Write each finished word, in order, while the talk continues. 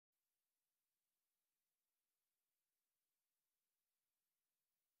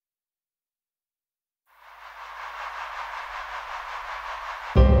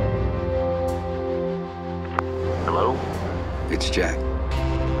It's Jack.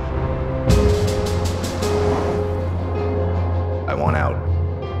 I want out.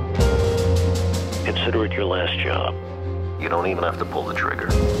 Consider it your last job. You don't even have to pull the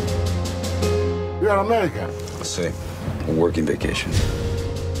trigger. You are American. Let's see. A working vacation.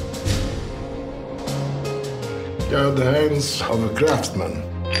 You have the hands of a craftsman.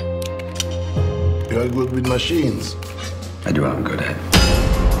 You are good with machines. I do what I'm good at.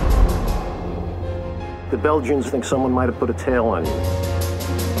 The Belgians think someone might have put a tail on you.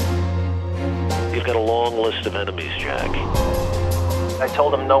 You've got a long list of enemies, Jack. I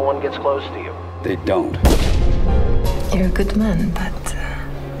told them no one gets close to you. They don't. You're a good man, but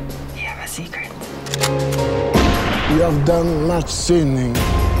you have a secret. You have done much sinning.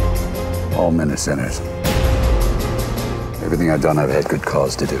 All men are sinners. Everything I've done, I've had good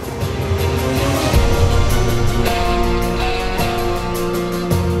cause to do.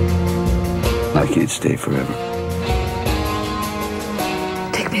 I can't stay forever.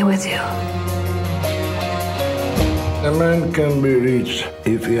 Take me with you. A man can be rich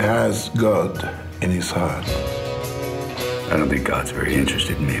if he has God in his heart. I don't think God's very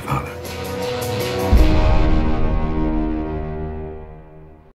interested in me, Father.